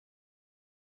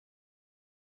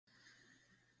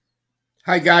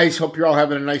Hi, guys. Hope you're all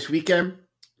having a nice weekend.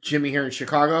 Jimmy here in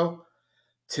Chicago.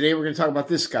 Today, we're going to talk about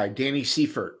this guy, Danny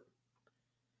Siefert.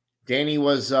 Danny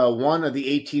was one of the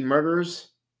 18 murderers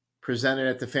presented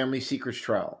at the Family Secrets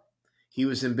Trial. He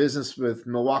was in business with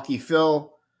Milwaukee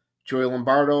Phil, Joey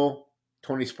Lombardo,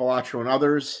 Tony Spilotro, and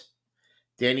others.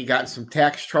 Danny got in some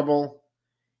tax trouble.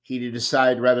 He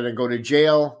decided rather than go to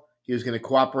jail, he was going to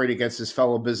cooperate against his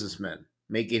fellow businessmen,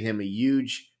 making him a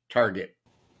huge target.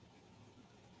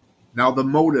 Now, the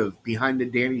motive behind the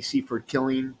Danny Siefert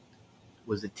killing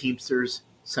was the Teamsters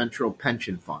Central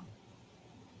Pension Fund.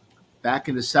 Back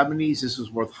in the 70s, this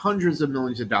was worth hundreds of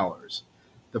millions of dollars.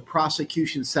 The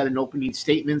prosecution said in opening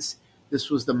statements this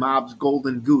was the mob's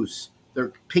golden goose,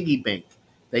 their piggy bank.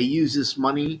 They used this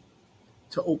money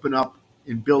to open up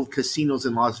and build casinos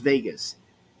in Las Vegas.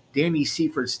 Danny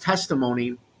Siefert's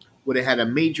testimony would have had a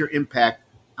major impact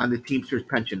on the Teamsters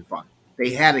Pension Fund.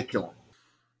 They had to kill him.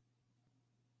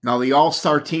 Now, the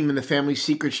all-star team in the Family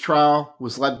Secrets Trial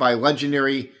was led by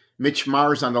legendary Mitch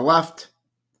Mars on the left,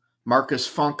 Marcus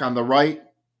Funk on the right,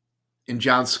 and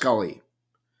John Scully.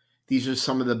 These are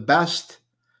some of the best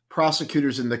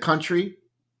prosecutors in the country.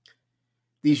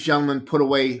 These gentlemen put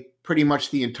away pretty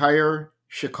much the entire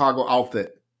Chicago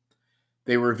outfit.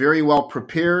 They were very well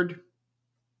prepared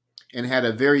and had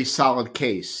a very solid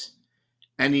case,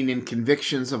 ending in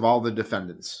convictions of all the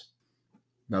defendants.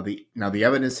 Now the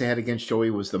evidence they had against Joey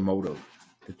was the motive,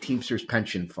 the Teamsters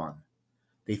Pension Fund.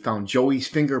 They found Joey's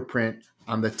fingerprint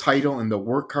on the title and the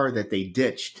work card that they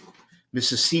ditched.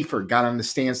 Mrs. Siefert got on the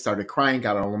stand, started crying,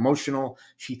 got all emotional.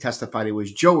 She testified it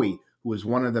was Joey who was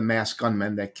one of the masked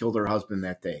gunmen that killed her husband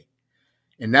that day.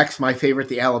 And next, my favorite,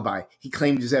 the alibi. He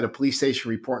claimed he was at a police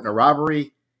station reporting a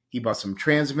robbery. He bought some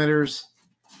transmitters,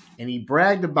 and he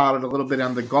bragged about it a little bit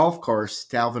on the golf course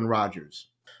to Alvin Rogers.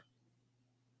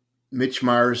 Mitch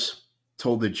Mars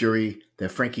told the jury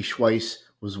that Frankie Schweiss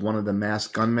was one of the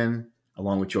masked gunmen,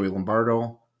 along with Joey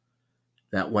Lombardo,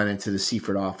 that went into the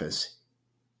Siefert office.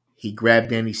 He grabbed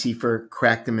Danny Siefert,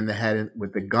 cracked him in the head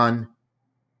with the gun.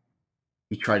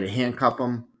 He tried to handcuff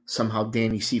him. Somehow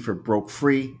Danny Siefert broke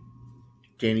free.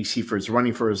 Danny Siefert's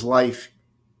running for his life.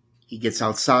 He gets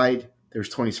outside. There's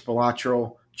Tony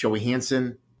Spilotro, Joey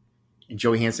Hansen, and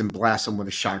Joey Hansen blasts him with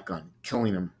a shotgun,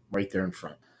 killing him right there in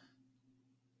front.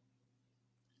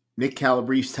 Nick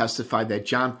Calabrese testified that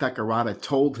John Feccarata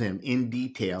told him in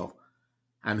detail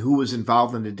on who was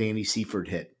involved in the Danny Siefert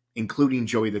hit, including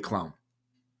Joey the Clown.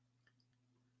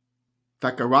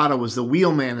 Feccarata was the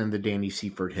wheelman in the Danny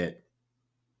Siefert hit,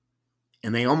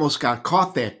 and they almost got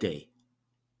caught that day.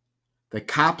 The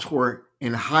cops were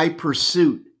in high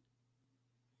pursuit,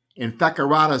 and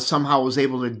Feccarata somehow was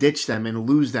able to ditch them and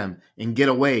lose them and get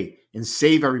away and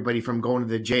save everybody from going to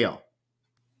the jail.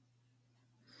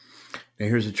 Now,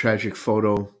 here's a tragic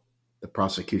photo the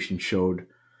prosecution showed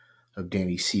of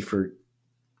Danny Siefert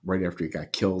right after he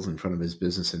got killed in front of his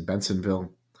business in Bensonville.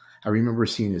 I remember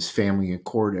seeing his family in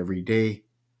court every day.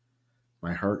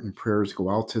 My heart and prayers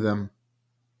go out to them.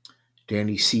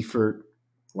 Danny Siefert,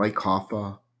 like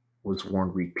Hoffa, was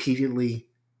warned repeatedly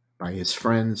by his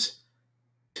friends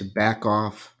to back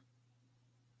off,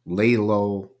 lay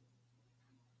low.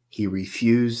 He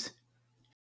refused,